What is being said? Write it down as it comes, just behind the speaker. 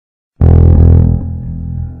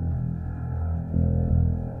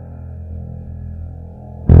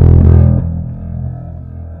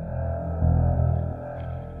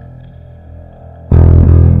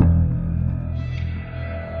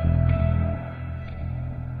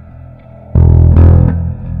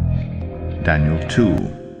Daniel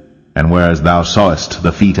 2. And whereas thou sawest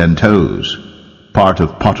the feet and toes, part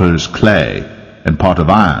of potter's clay, and part of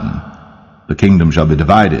iron, the kingdom shall be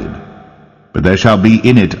divided. But there shall be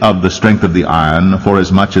in it of the strength of the iron,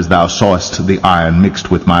 forasmuch as thou sawest the iron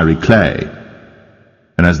mixed with miry clay.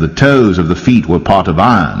 And as the toes of the feet were part of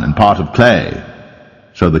iron and part of clay,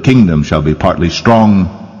 so the kingdom shall be partly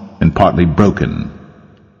strong and partly broken.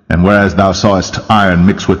 And whereas thou sawest iron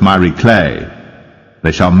mixed with miry clay,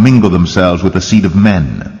 they shall mingle themselves with the seed of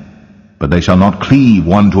men, but they shall not cleave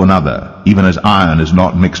one to another, even as iron is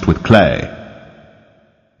not mixed with clay.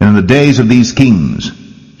 And in the days of these kings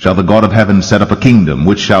shall the God of heaven set up a kingdom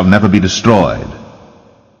which shall never be destroyed.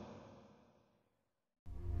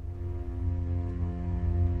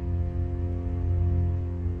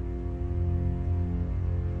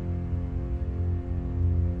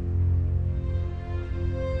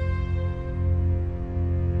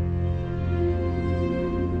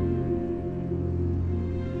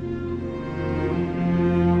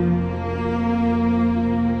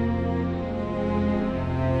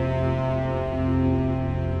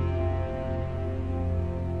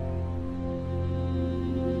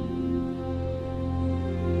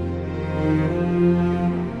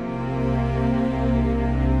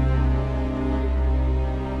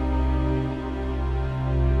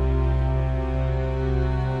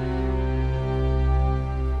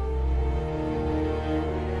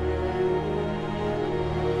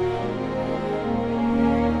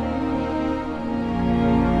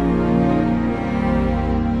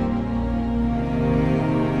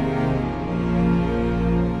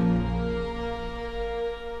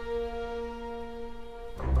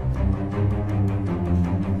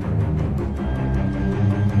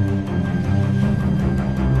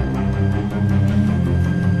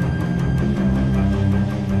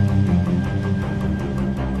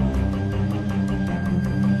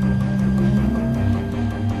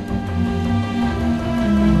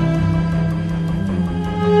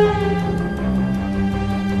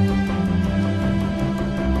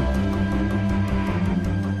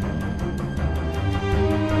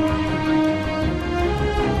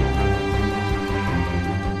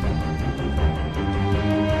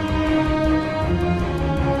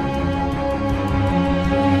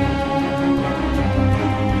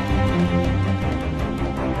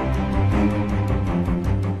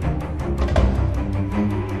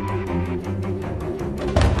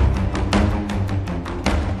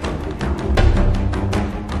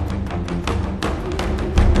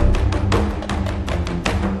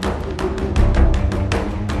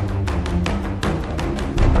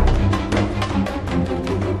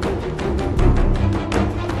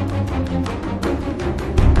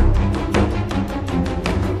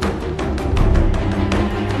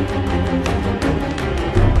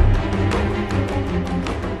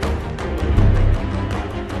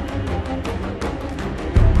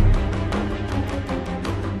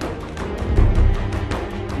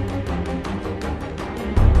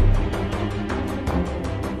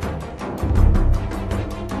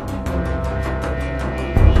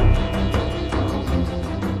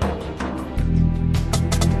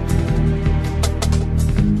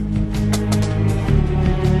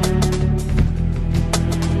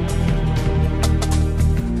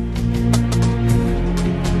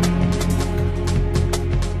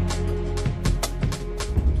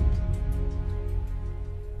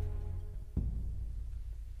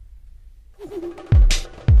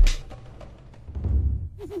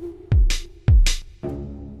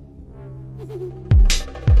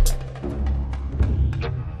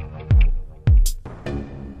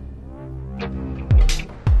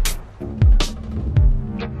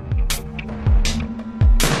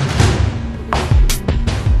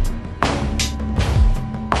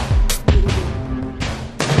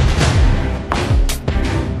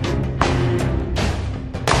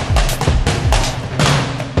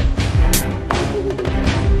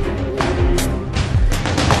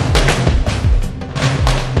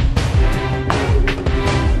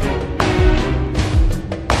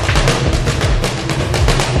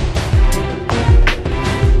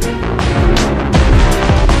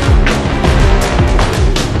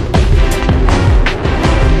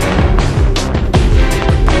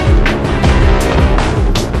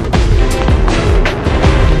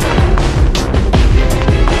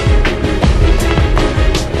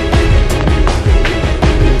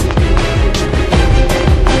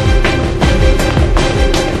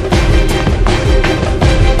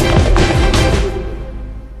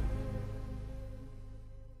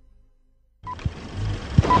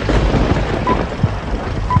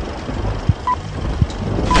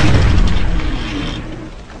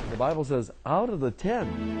 Bible says, out of the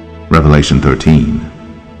 10. Revelation 13.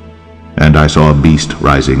 And I saw a beast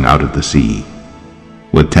rising out of the sea,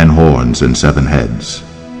 with 10 horns and 7 heads.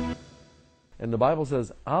 And the Bible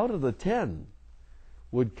says, out of the 10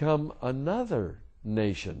 would come another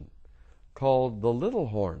nation called the little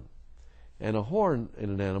horn. And a horn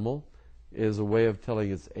in an animal is a way of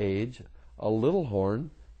telling its age. A little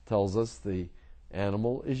horn tells us the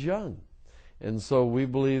animal is young. And so we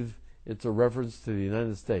believe it's a reference to the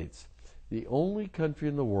United States, the only country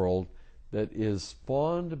in the world that is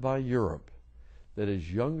spawned by Europe, that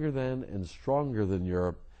is younger than and stronger than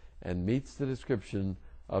Europe, and meets the description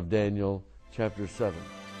of Daniel chapter 7.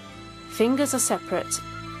 Fingers are separate.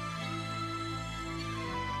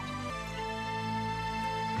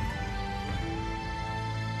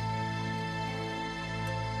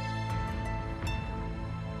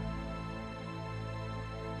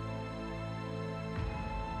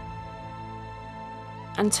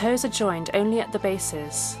 And toes are joined only at the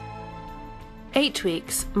bases. 8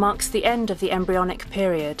 weeks marks the end of the embryonic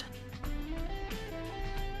period.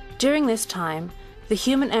 During this time, the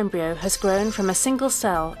human embryo has grown from a single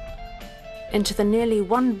cell into the nearly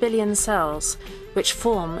 1 billion cells which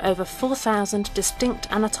form over 4,000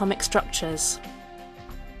 distinct anatomic structures.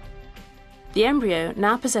 The embryo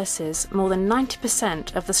now possesses more than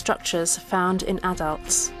 90% of the structures found in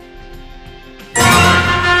adults.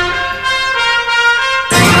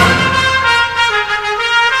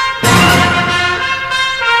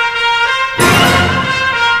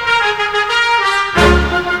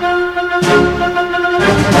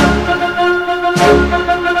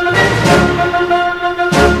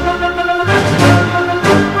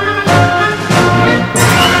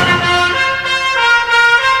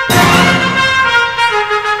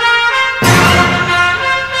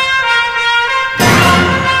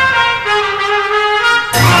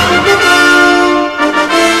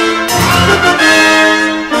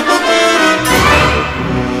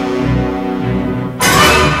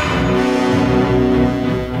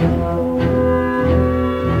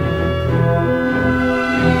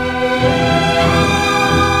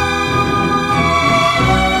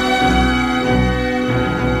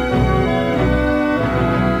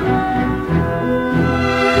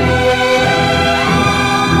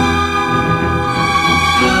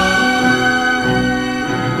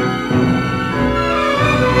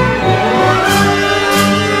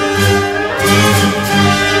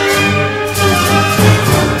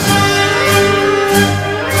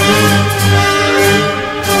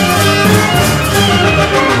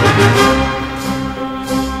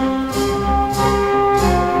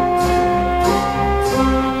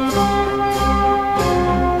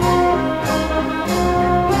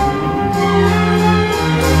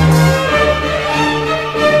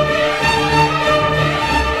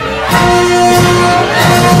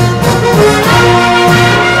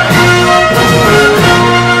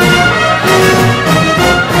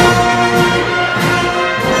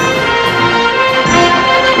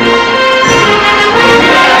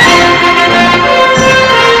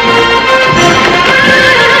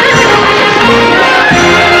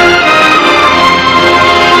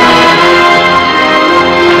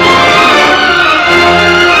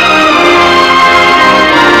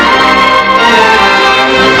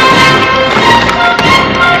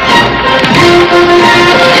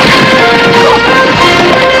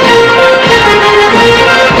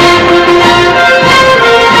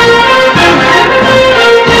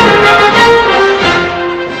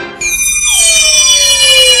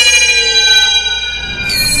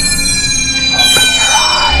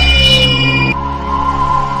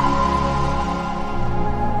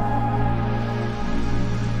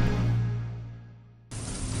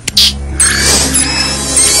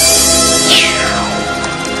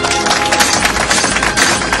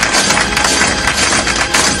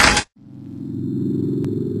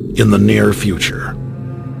 In the near future,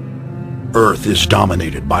 Earth is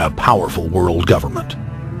dominated by a powerful world government.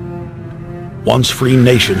 Once free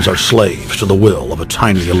nations are slaves to the will of a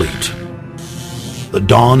tiny elite. The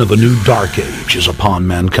dawn of a new dark age is upon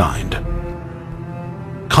mankind.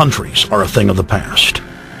 Countries are a thing of the past.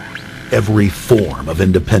 Every form of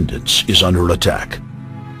independence is under attack,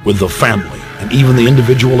 with the family and even the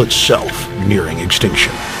individual itself nearing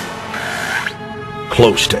extinction.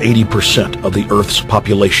 Close to 80% of the Earth's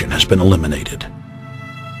population has been eliminated.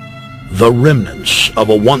 The remnants of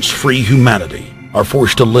a once free humanity are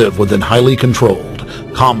forced to live within highly controlled,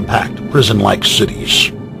 compact, prison-like cities.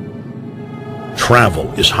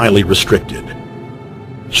 Travel is highly restricted.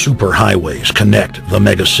 Superhighways connect the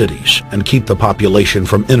megacities and keep the population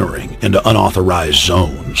from entering into unauthorized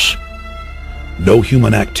zones. No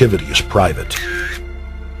human activity is private.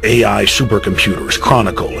 AI supercomputers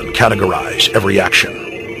chronicle and categorize every action.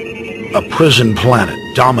 A prison planet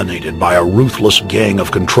dominated by a ruthless gang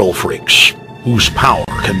of control freaks, whose power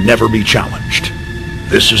can never be challenged.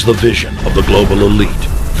 This is the vision of the global elite,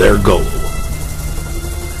 their goal.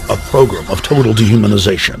 A program of total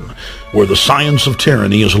dehumanization, where the science of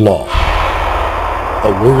tyranny is law.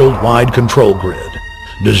 A worldwide control grid,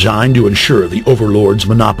 designed to ensure the overlord's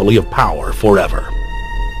monopoly of power forever.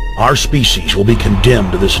 Our species will be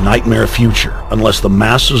condemned to this nightmare future unless the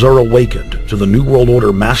masses are awakened to the New World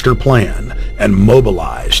Order master plan and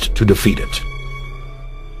mobilized to defeat it.